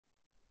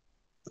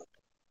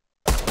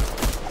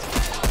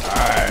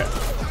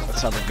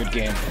sounds like a good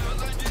game.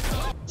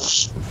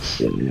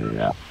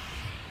 Yeah.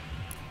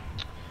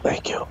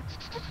 Thank you.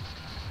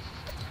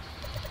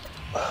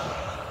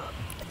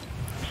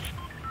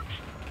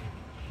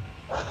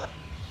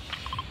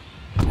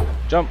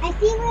 Jump.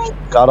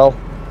 Got all.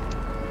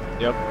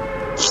 Yep.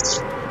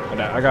 And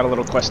I got a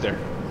little quest there.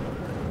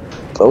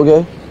 Okay.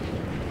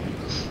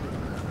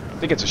 I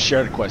think it's a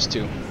shared quest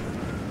too.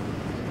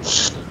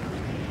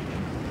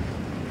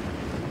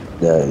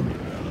 Yeah.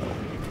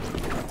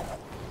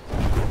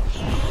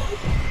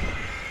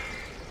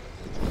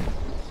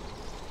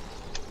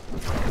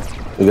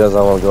 Because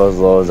I want to go as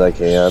low as I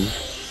can,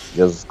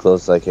 get as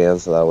close as I can,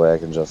 so that way I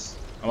can just.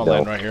 I'm gonna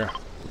land right here.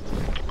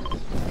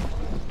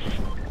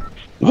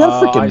 You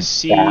got freaking I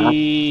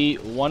see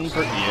one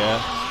per.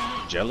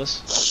 Yeah,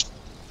 jealous.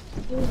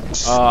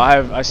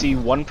 I see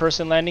one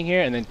person landing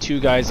here, and then two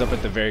guys up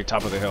at the very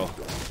top of the hill.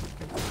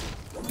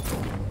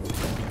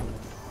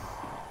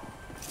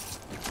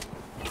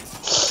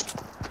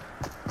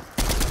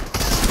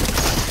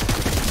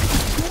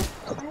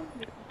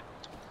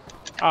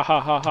 Ah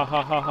ha ha ha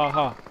ha ha ha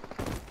ha.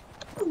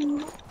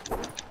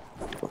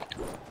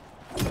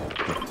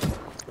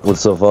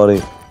 What's so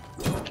funny?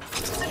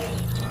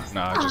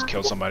 Nah, I just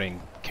killed somebody and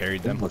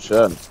carried them. Oh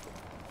shit.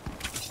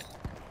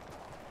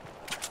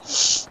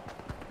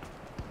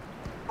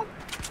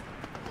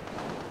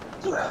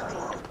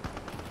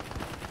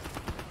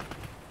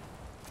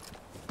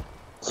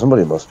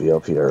 Somebody must be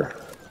up here.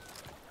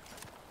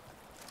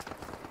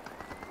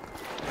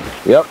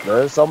 Yep,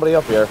 there's somebody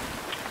up here.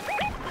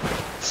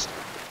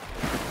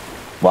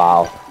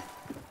 Wow.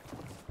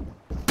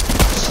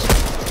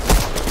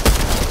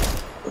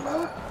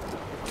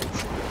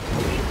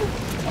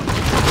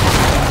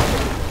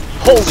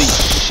 Holy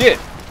shit!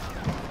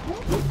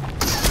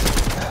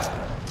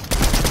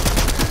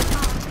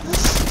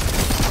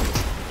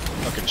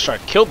 Fucking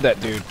shark killed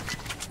that dude.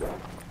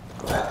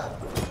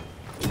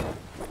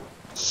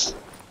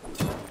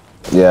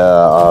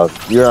 Yeah,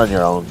 you're on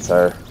your own,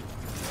 sir.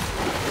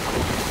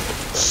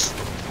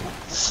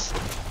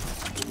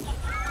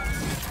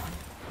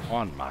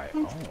 On my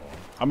own.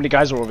 How many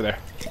guys were over there?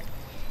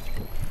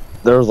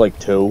 There was like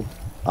 2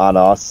 on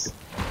us.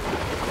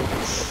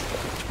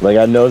 Like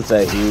I noticed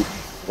that he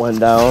went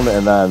down,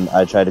 and then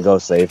I tried to go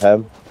save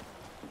him.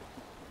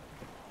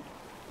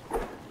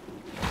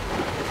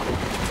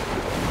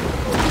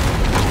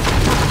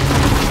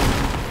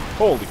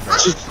 Holy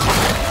crap.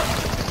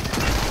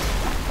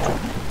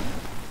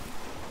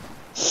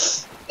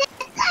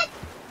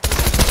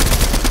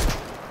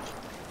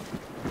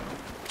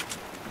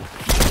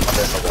 I'm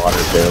in the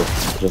water too,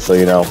 just so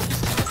you know.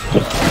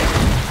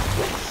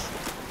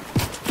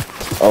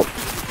 Oh,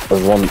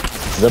 there's one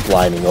zip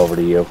lining over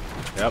to you.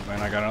 Yep,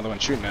 and I got another one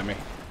shooting at me.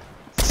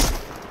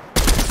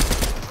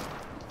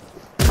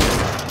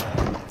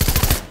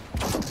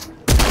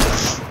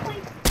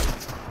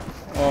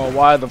 Oh,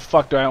 why the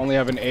fuck do I only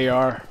have an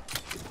AR?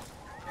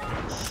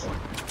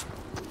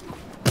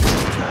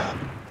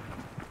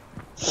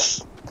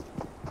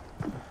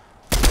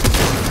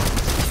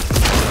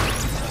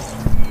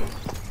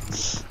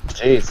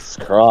 Jesus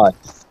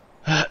Christ.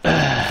 I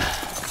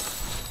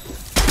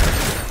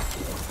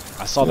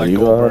saw that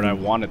gold and I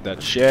wanted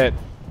that shit.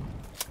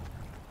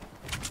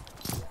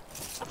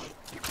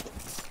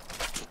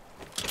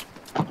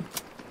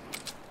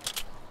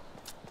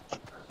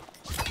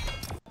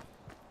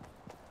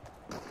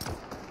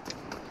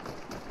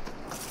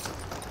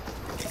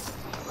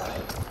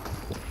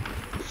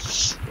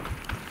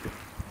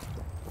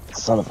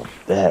 Son of a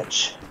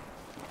bitch.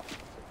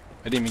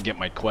 I didn't even get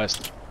my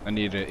quest. I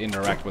need to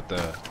interact with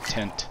the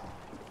tent.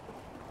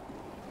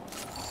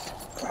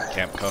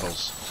 Camp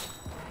Cuddles.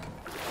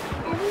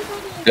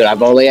 Dude,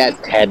 I'm only at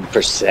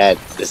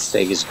 10%. This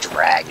thing is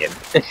dragging.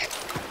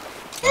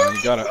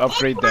 You gotta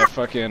upgrade that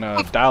fucking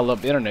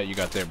dial-up internet you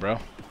got there, bro.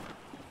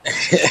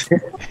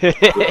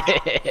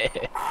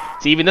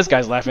 See, even this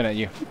guy's laughing at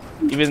you.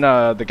 Even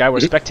the guy we're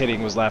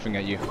spectating was laughing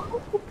at you.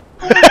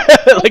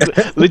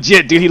 Like,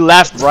 legit, dude, he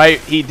laughed right.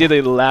 He did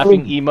a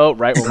laughing emote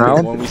right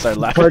when we started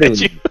laughing at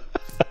you.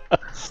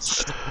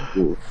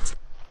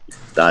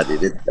 Nah,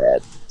 dude, it's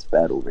bad. It's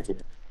bad over here.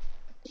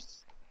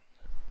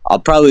 I'll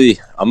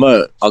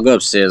go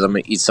upstairs. I'm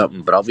gonna eat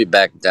something, but I'll be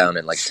back down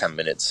in like 10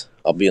 minutes.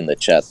 I'll be in the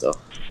chat though.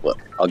 But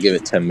I'll give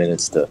it 10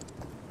 minutes to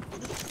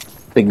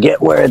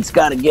get where it's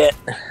gotta get.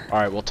 All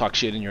right, we'll talk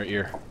shit in your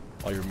ear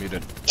while you're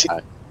muted.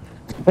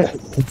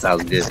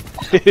 Sounds good.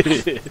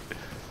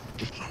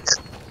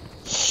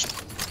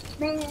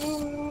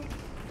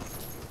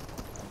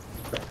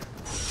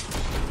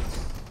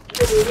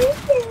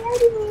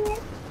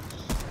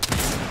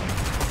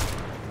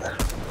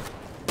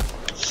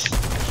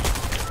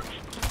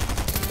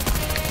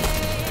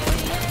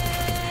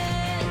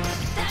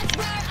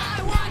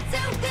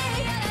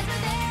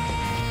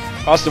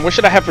 Austin, what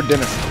should I have for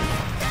dinner?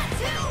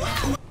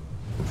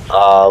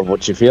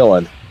 What you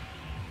feeling?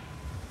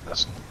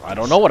 I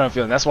don't know what I'm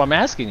feeling. That's why I'm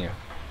asking you.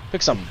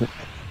 Pick something.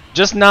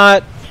 Just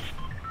not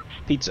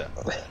pizza.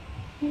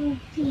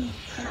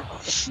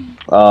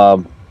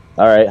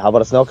 Alright, how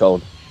about a snow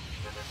cone?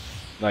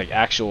 Like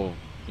actual,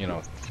 you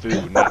know,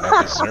 food, not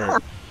like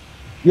dessert.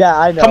 Yeah,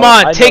 I know. Come on,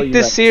 I know take you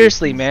this have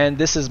seriously, food. man.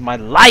 This is my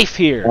life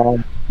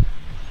here.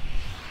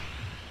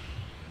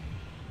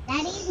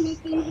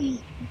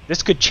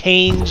 This could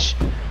change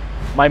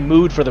my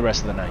mood for the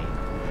rest of the night.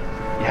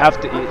 You have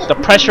to. The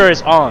pressure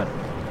is on.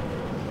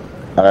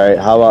 All right.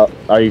 How about?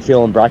 Are you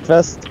feeling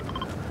breakfast?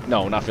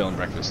 No, not feeling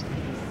breakfast.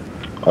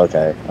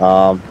 Okay.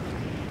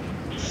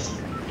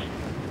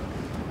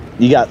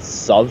 You got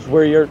subs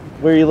where you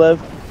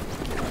live?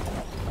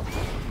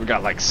 We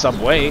got like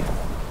Subway.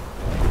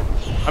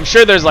 I'm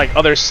sure there's like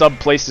other sub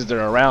places that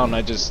are around.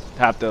 I just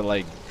have to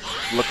like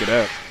look it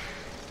up.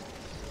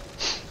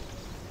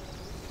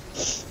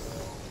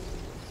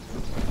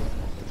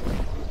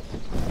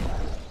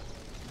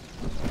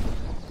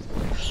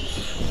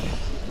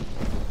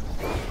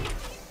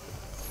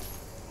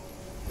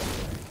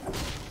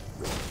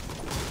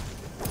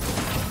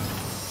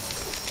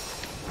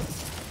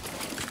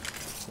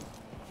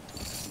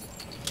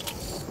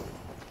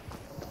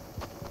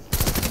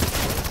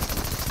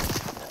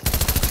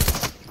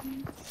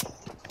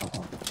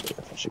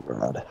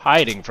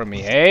 Hiding from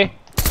me, hey?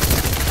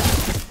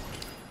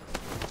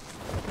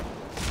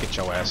 Get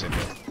your ass in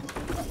here.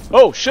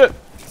 Oh shit!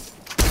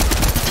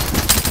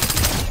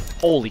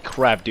 Holy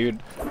crap,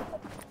 dude!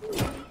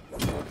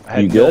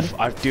 You good?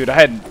 Dude,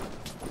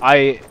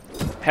 I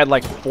had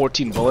like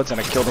 14 bullets and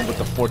I killed him with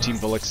the 14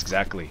 bullets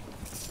exactly.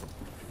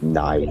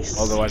 Nice.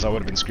 Otherwise, I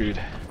would have been screwed.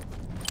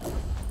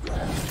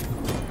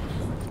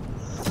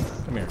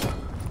 Come here.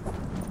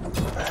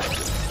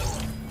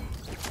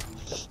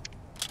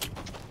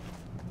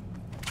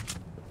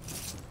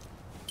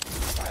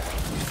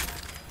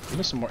 Give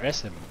me some more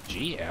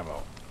SMG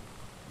ammo.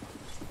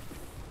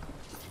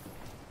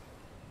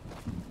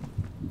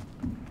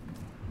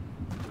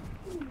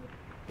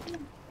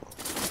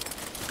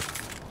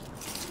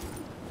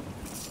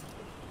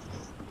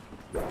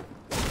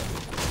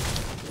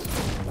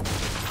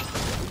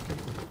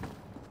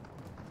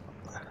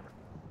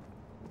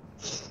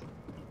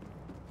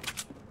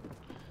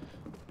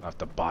 I have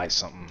to buy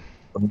something.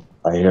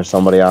 I hear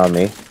somebody on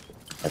me,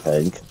 I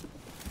think.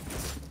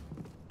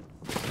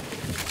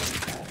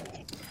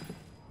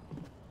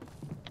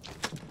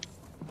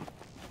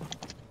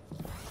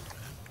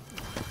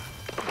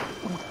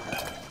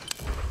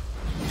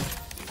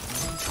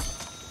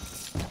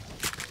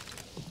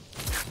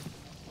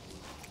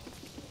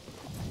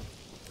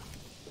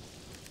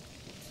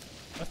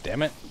 God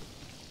damn it.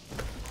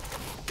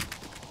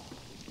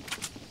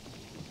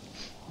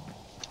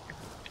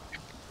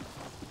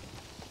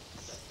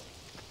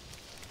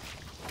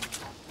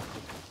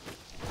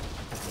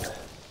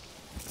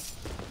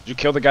 Did you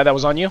kill the guy that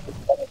was on you?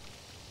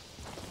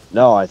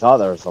 No, I thought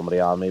there was somebody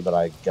on me, but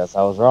I guess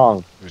I was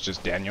wrong. It was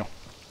just Daniel.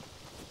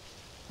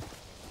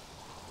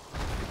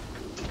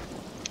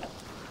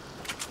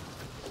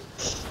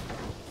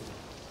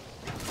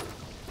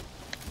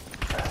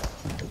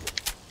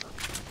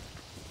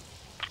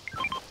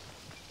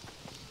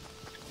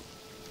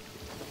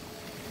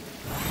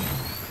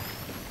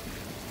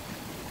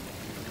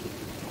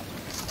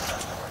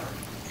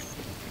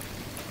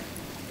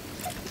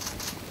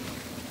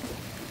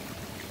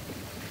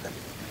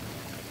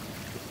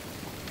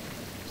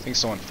 I think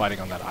someone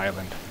fighting on that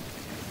island.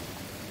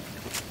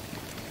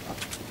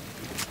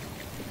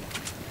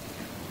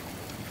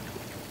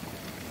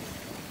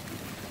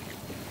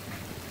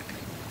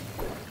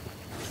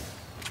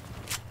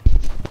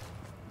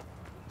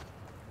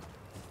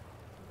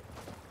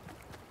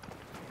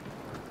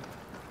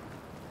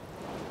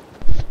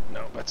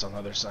 No, that's on the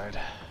other side.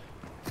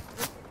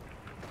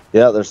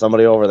 Yeah, there's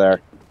somebody over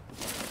there.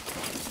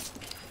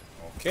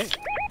 Okay.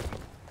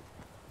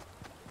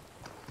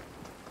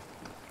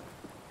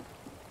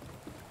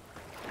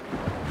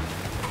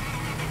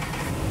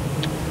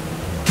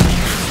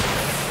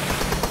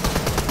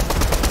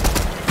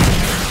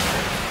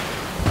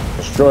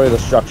 Destroy the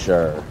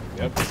structure.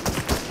 Yep.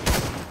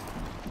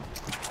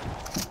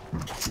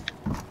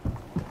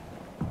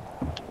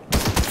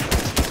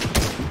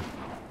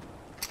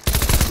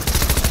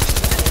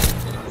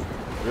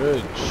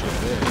 Good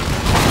shit.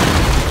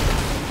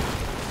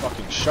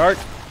 Fucking shark.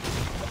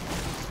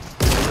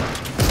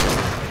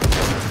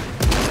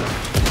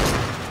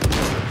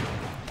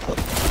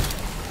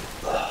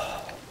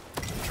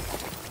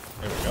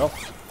 There we go.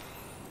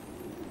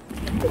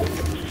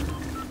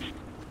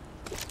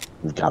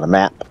 We've got a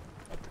map.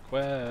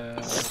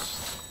 Quest.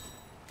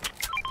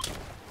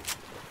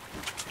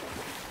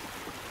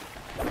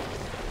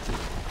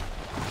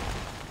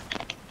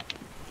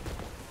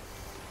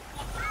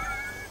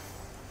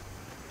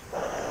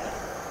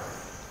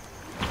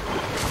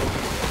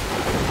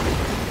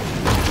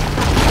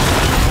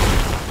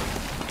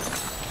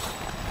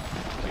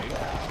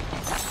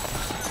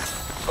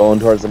 Going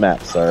towards the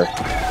map, sir.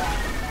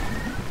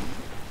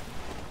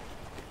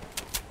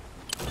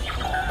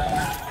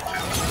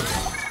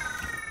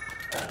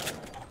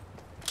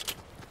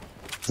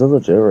 Is it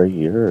legit right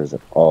here, or is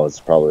it? Oh, it's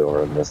probably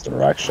over in this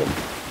direction.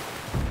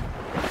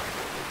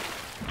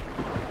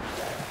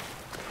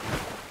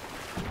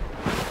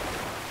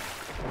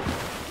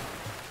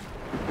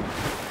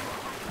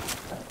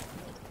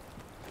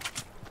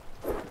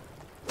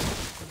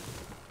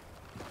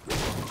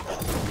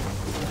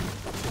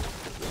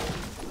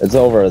 It's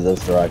over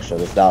this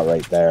direction. It's not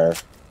right there.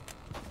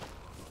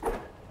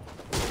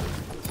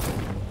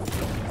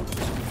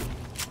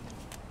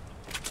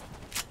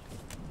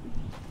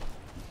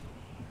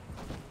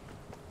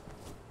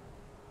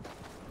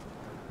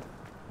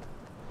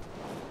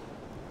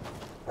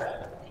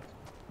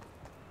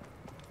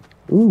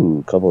 Ooh,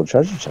 a couple of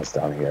treasure chests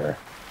down here.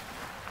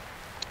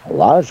 A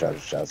lot of treasure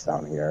chests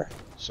down here.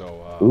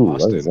 So, Ooh,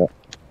 what is Austin, that?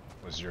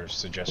 was your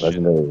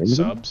suggestion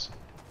subs?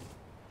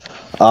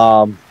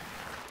 Um,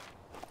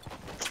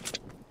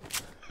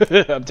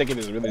 I'm taking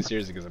this really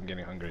seriously because I'm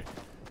getting hungry.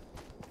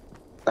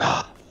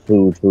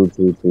 food. I'm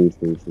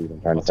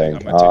trying to think.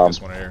 I'm gonna take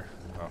this one here.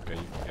 Okay,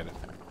 you can get it.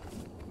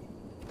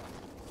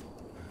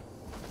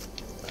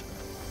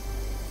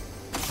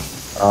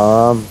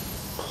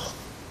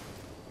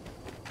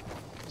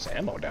 There's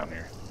ammo down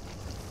here.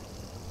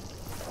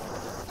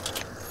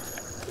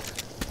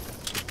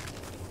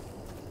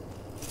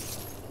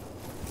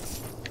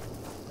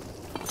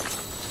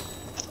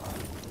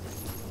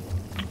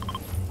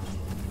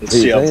 The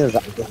thing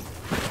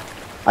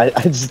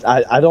is,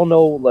 I don't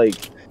know,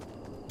 like,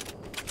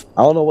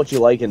 I don't know what you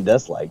like and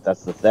dislike.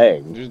 That's the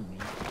thing. Just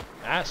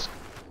ask.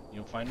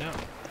 You'll find out.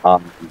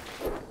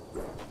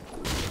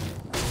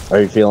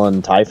 Are you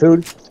feeling Thai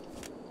food?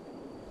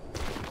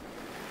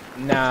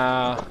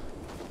 Nah.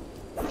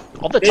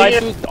 All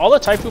the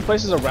Thai food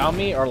places around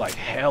me are like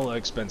hella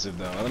expensive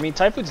though. I mean,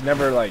 Thai food's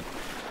never like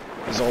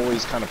is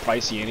always kind of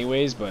pricey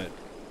anyways, but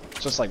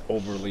it's just like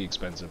overly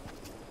expensive.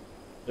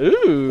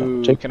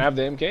 Ooh, can I have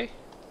the MK?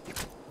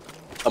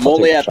 I'm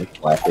only at.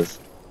 Glasses.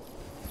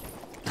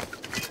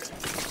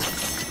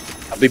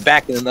 I'll be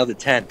back in another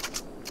 10.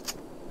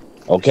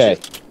 Okay.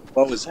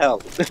 Low as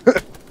hell.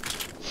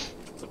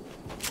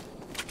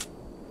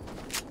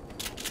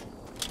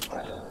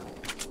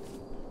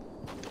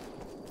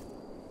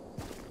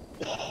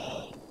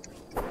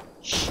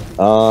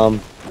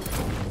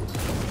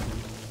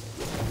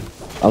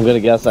 I'm gonna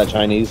guess that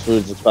Chinese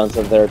food's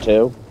expensive there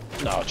too.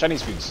 No,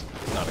 Chinese food's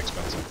not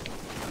expensive.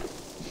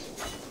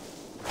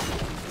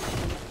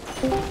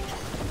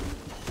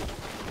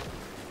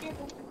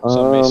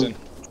 So Mason.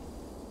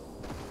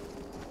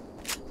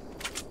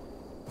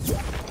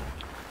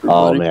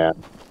 Oh man.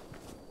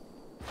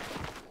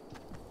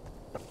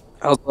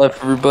 How's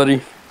life,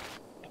 everybody?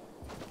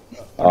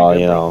 Oh,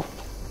 you know.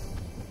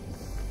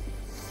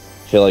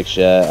 Feel like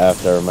shit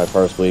after my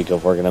first week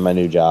of working at my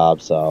new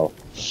job, so.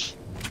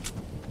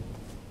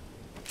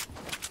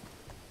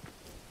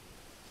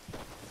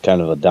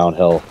 Kind of a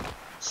downhill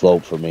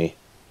slope for me.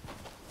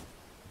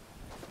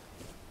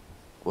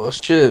 Well,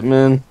 shit,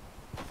 man.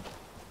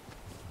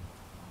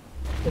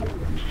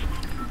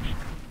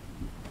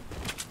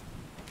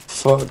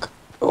 Fuck.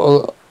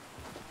 Well,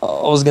 I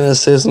was gonna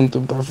say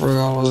something, but I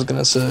forgot what I was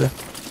gonna say.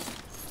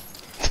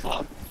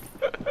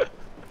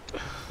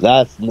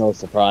 That's no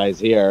surprise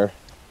here.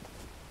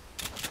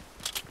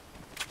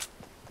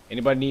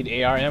 Anybody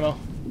need AR ammo?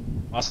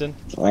 Austin?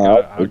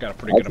 I got a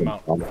pretty good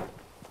amount.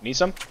 Need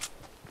some?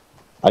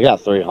 I got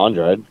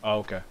 300. Oh,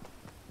 okay.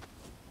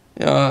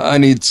 Yeah, I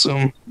need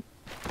some.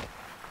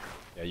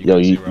 Yeah, Yo,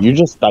 you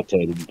just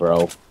spectated,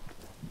 bro.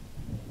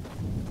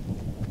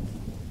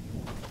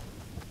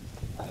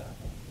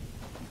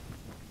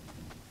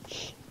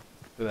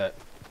 Look at that.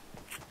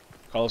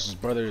 Carlos's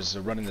brother is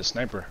running the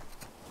sniper.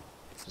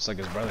 Just like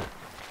his brother.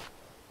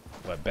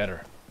 But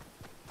better.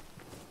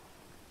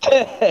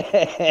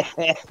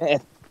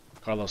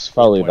 Carlos 4.0.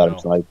 Probably a better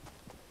sniper.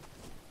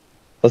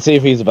 Let's see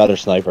if he's a better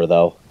sniper,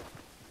 though.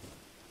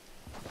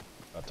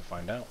 About to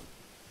find out.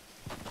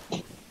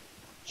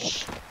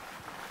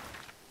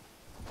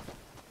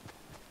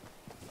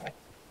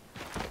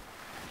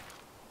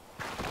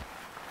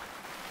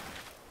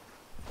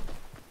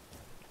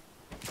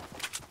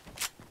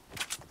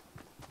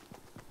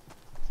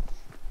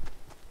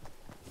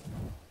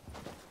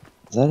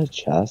 Is that a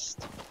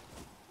chest?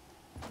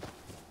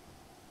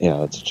 Yeah,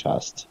 that's a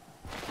chest.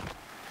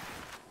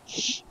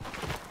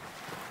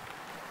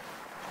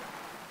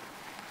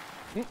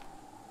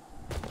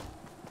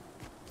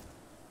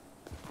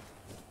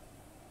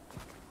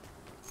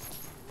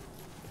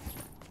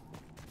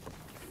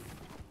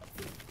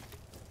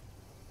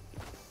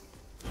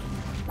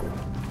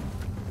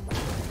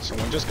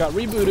 Someone just got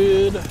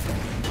rebooted.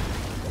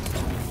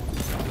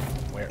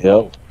 Where? Yep.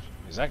 Oh,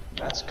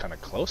 that's kind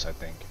of close, I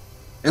think.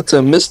 It's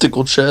a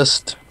mystical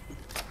chest.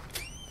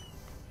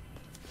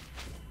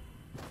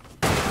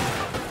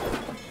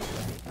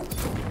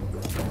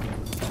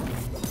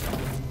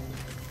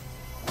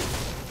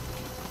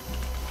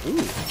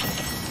 Ooh.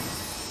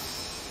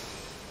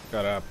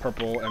 Got a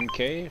purple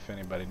MK if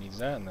anybody needs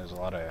that, and there's a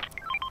lot of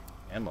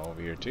ammo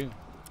over here too.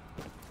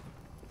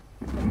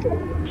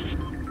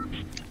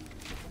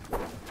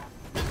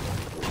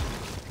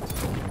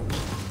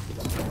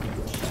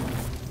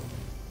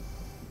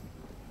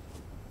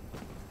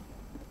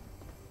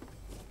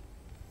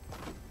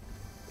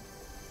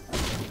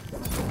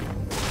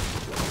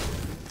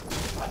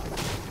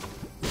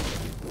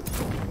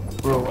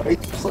 Bro, why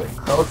it's like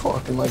crouch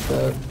walking like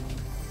that?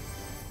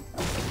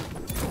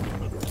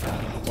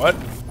 What?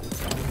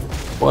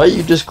 Why are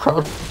you just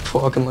crouch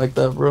walking like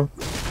that, bro?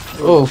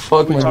 Oh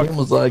fuck, my game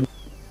was lagging.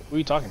 Who are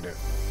you talking to?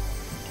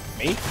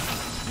 Me?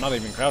 I'm not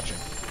even crouching.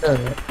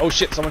 Yeah. Oh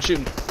shit, someone's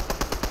shooting.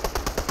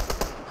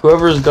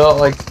 Whoever's got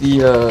like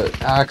the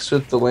axe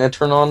with the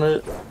lantern on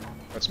it.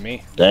 That's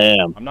me.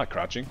 Damn. I'm not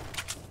crouching.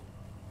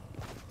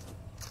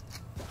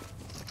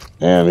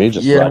 Damn, he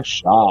just got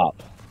shot.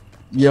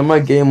 Yeah, my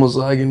game was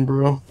lagging,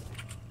 bro.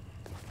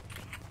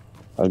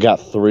 I've got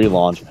 3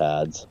 launch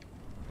pads.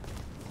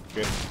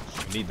 Good.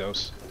 I need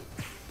those.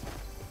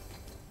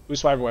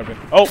 Who's fire weapon?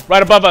 Oh,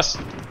 right above us!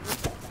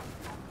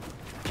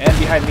 And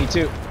behind me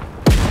too.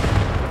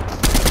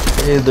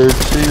 Hey, they're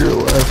to your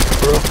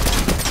left, bro.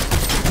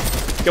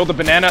 Killed the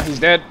banana, he's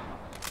dead.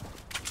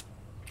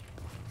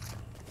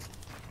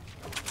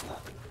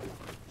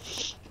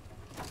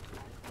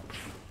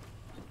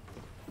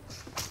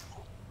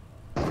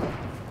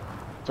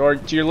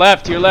 To your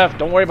left,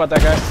 Don't worry about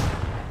that guy.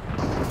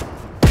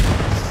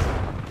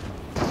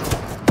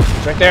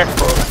 He's right there.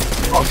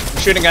 I'm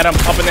shooting at him,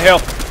 up in the hill.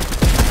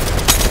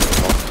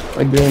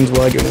 My game's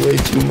lagging way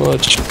too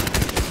much.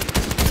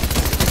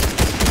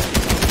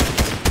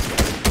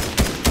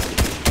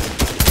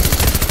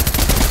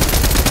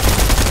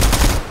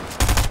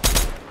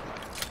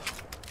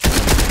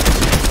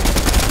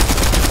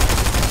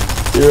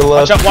 Your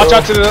left, watch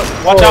out to the,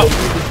 watch out.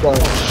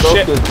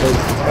 Shit.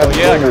 Oh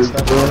yeah, I got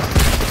stuff.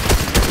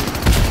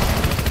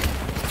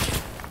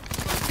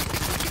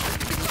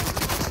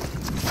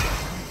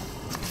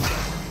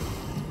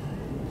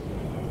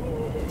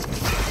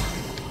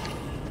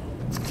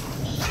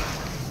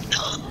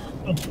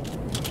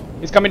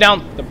 He's coming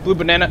down, the blue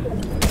banana.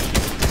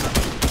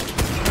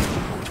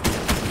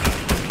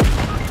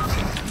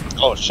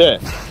 Oh shit.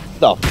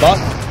 The fuck?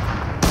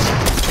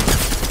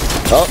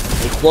 Oh,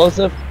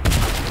 explosive.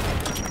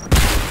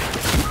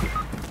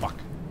 Fuck.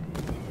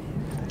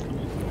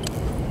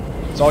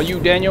 It's all you,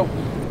 Daniel.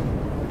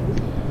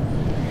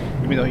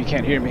 Even though he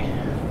can't hear me.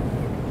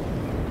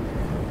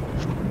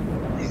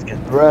 He's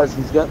getting the res,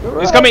 he's got the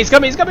res. He's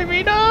coming,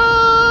 me,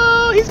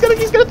 no! He's gonna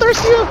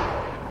thirst you!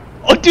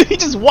 Oh dude, he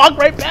just walked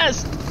right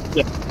past!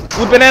 Yeah.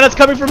 Blue banana's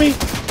coming for me!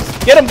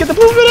 Get him, get the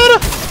blue banana!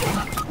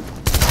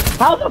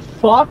 How the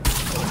fuck?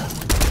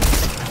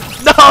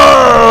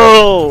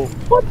 No!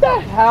 What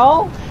the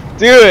hell?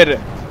 Dude!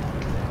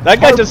 That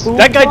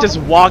guy just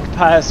walked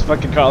past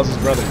fucking Carlos's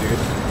brother, dude.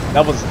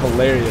 That was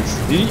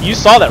hilarious. You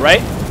saw that,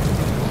 right?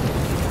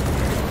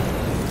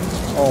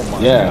 Oh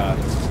my god.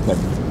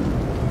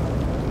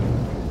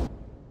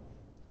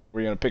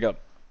 We're gonna pick up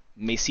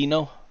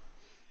Macino.